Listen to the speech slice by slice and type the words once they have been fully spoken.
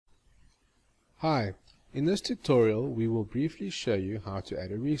Hi, in this tutorial we will briefly show you how to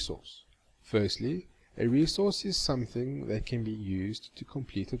add a resource. Firstly, a resource is something that can be used to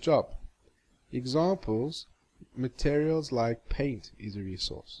complete a job. Examples: materials like paint is a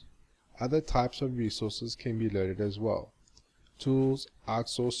resource. Other types of resources can be loaded as well. Tools,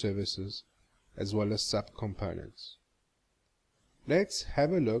 outsourced services, as well as subcomponents. Let's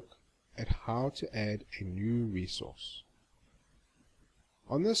have a look at how to add a new resource.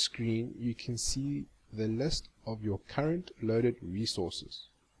 On the screen you can see the list of your current loaded resources.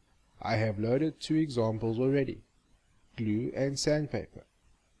 I have loaded two examples already, glue and sandpaper.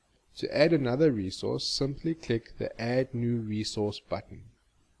 To add another resource, simply click the Add New Resource button.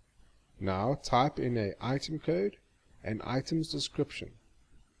 Now type in an item code and item's description.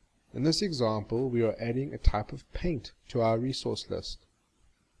 In this example we are adding a type of paint to our resource list.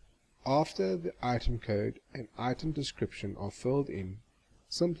 After the item code and item description are filled in,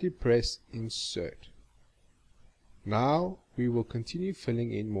 simply press Insert. Now we will continue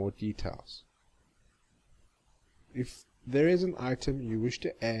filling in more details. If there is an item you wish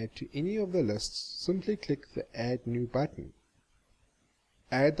to add to any of the lists, simply click the Add New button.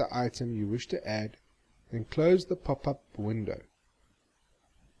 Add the item you wish to add, then close the pop-up window.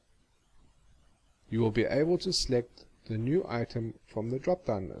 You will be able to select the new item from the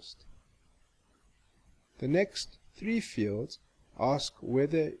drop-down list. The next three fields ask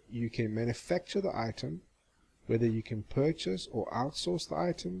whether you can manufacture the item, whether you can purchase or outsource the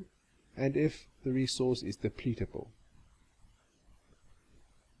item, and if the resource is depletable.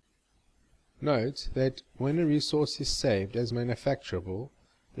 Note that when a resource is saved as manufacturable,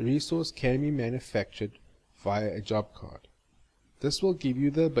 the resource can be manufactured via a job card. This will give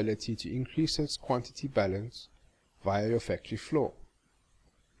you the ability to increase its quantity balance via your factory floor.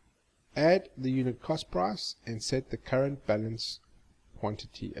 Add the unit cost price and set the current balance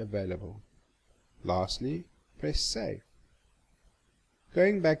quantity available. Lastly, press Save.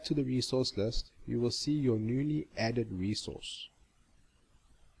 Going back to the resource list, you will see your newly added resource.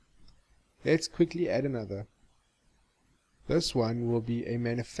 Let's quickly add another. This one will be a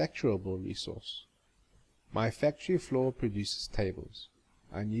manufacturable resource. My factory floor produces tables.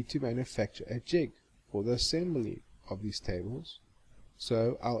 I need to manufacture a jig for the assembly of these tables,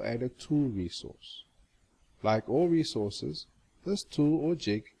 so I'll add a tool resource. Like all resources, this tool or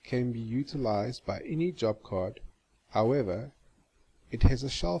jig can be utilized by any job card. However, it has a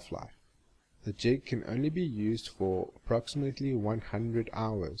shelf life. The jig can only be used for approximately 100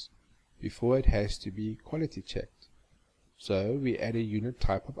 hours before it has to be quality checked. So we add a unit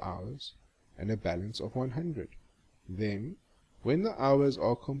type of hours and a balance of 100. Then, when the hours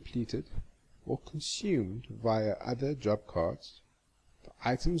are completed or consumed via other job cards, the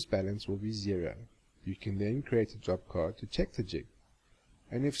item's balance will be 0. You can then create a job card to check the jig,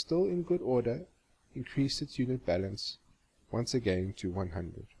 and if still in good order, increase its unit balance once again to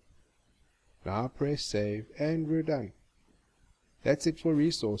 100. Now press Save and we're done. That's it for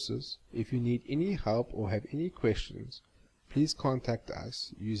resources. If you need any help or have any questions, please contact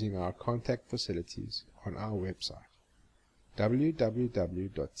us using our contact facilities on our website,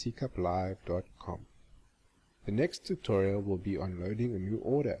 www.teacuplive.com. The next tutorial will be on loading a new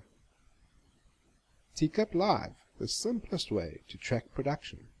order. Teacup Live, the simplest way to track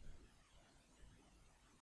production.